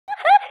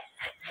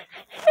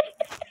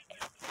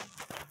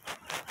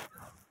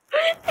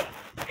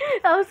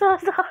I'm so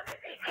sorry.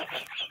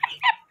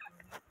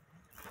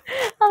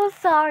 I'm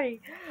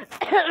sorry.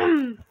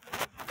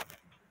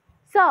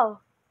 So,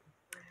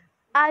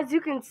 as you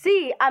can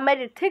see, I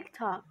made a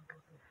TikTok.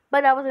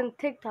 But I wasn't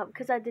TikTok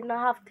because I did not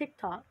have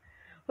TikTok.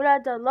 When I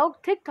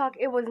download TikTok,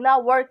 it was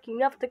not working.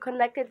 You have to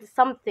connect it to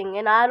something,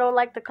 and I don't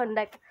like to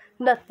connect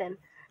nothing.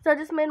 So I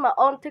just made my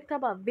own TikTok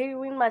about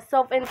videoing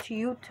myself into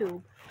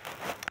YouTube.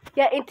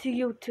 Yeah, into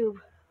YouTube,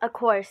 of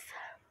course.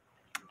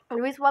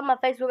 The reason why my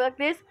face look like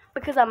this,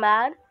 because I'm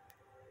mad.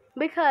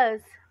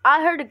 Because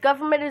I heard the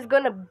government is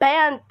gonna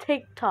ban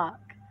TikTok.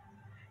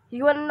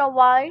 You wanna know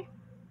why?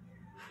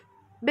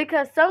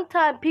 Because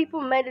sometimes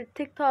people made a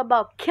TikTok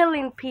about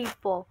killing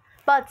people,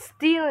 about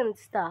stealing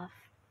stuff.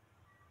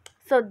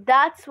 So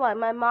that's why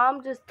my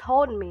mom just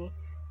told me.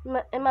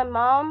 And my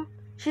mom,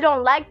 she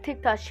don't like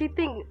TikTok. She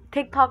think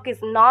TikTok is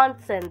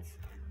nonsense.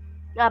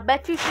 I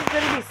bet you she's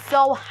gonna be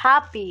so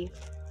happy.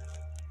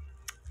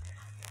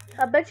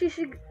 I bet you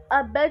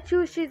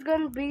she's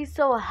gonna be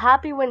so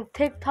happy when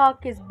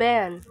TikTok is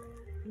banned.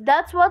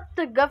 That's what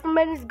the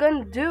government is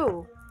gonna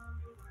do.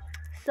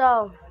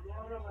 So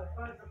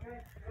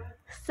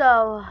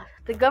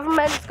the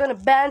government is gonna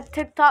ban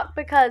TikTok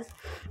because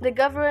the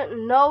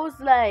government knows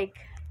like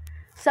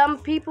some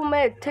people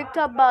made a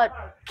TikTok about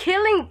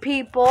killing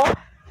people.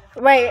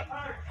 Wait,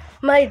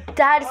 my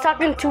dad is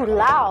talking too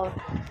loud.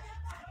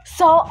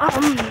 So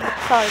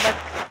sorry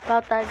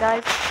about that,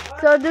 guys.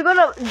 So they're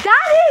gonna,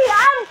 Daddy,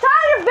 I'm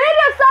trying to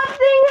video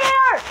something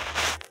here.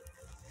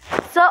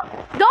 So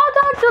don't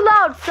talk too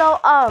loud. So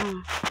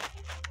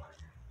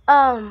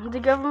the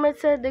government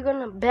said they're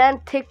gonna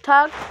ban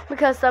TikTok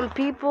because some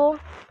people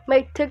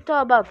make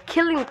TikTok about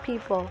killing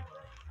people,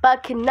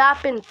 about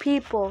kidnapping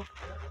people,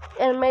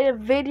 and made a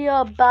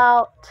video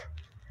about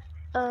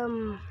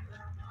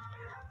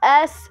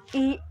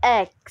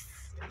sex.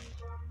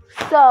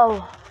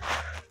 So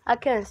I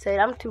can't say it.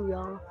 I'm too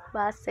young, but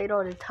I say it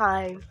all the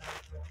time.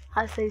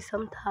 I say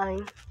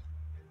sometime.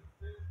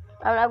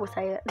 I'm not gonna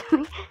say it.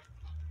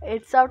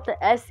 It starts with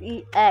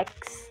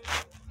sex.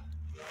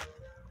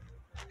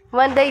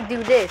 When they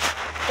do this,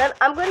 then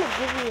I'm gonna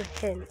give you a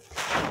hint.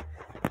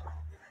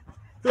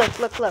 Look.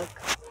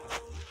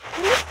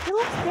 Can you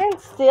still stand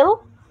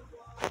still?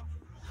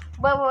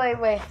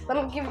 Wait. Let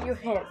me give you a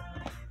hint.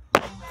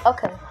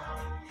 Okay.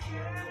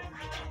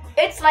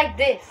 It's like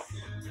this.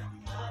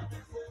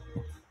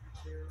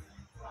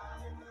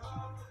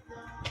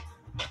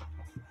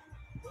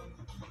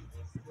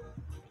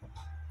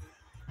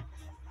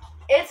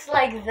 It's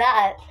like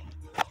that.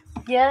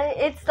 Yeah,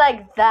 it's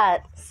like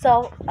that.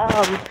 So,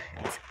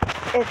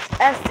 it's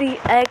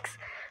sex.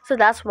 So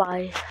that's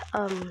why,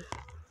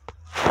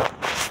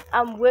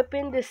 I'm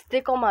whipping the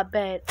stick on my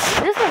bed.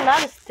 This is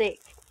not a stick.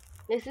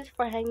 This is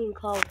for hanging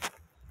clothes.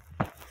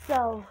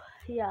 So,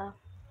 yeah.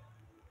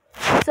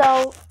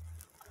 So,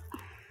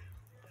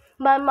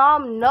 my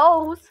mom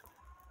knows.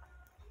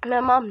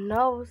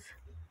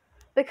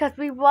 Because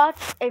we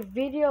watched a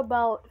video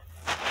about,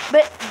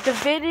 but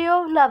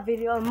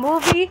a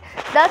movie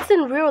that's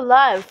in real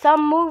life.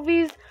 Some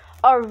movies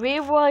are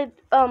real,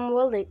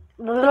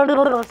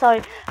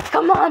 sorry.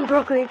 Come on,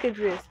 Brooklyn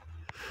Idris.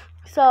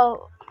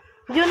 So,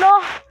 you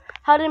know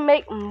how to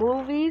make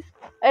movies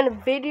and a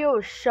video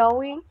is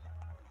showing?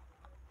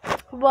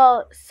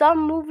 Well, some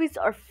movies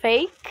are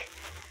fake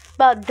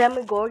about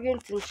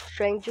Demogorgons and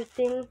Stranger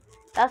Things.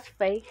 That's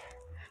fake.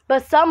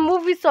 But some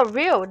movies are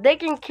real. They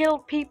can kill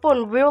people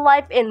in real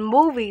life in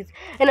movies,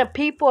 and the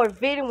people are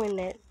videoing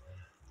it.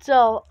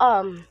 So,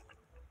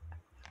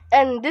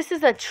 and this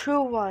is a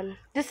true one.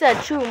 This is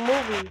a true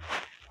movie.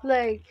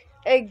 Like,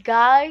 a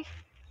guy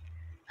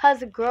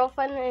has a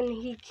girlfriend, and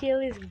he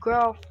killed his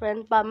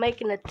girlfriend by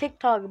making a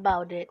TikTok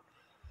about it.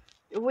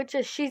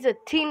 She's a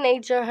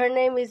teenager. Her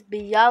name is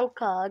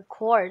Bianca, of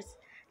course.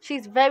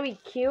 She's very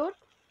cute.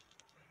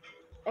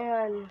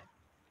 And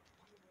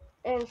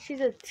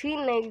she's a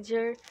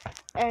teenager,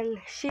 and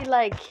she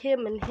like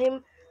him,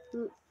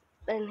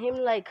 and him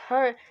like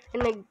her,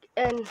 and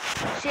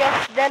she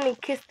accidentally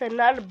kissed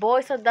another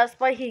boy, so that's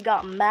why he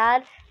got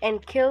mad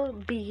and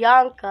killed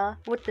Bianca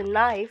with the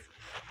knife,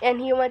 and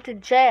he went to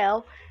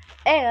jail,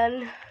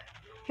 and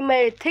he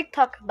made a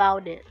TikTok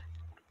about it,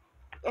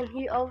 and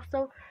he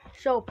also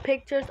showed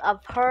pictures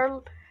of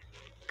her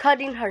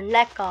cutting her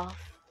neck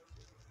off.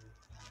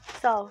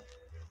 So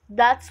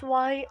that's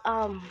why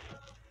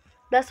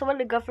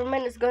the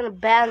government is gonna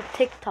ban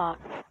TikTok.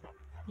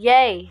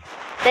 Yay.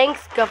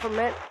 Thanks,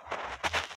 government.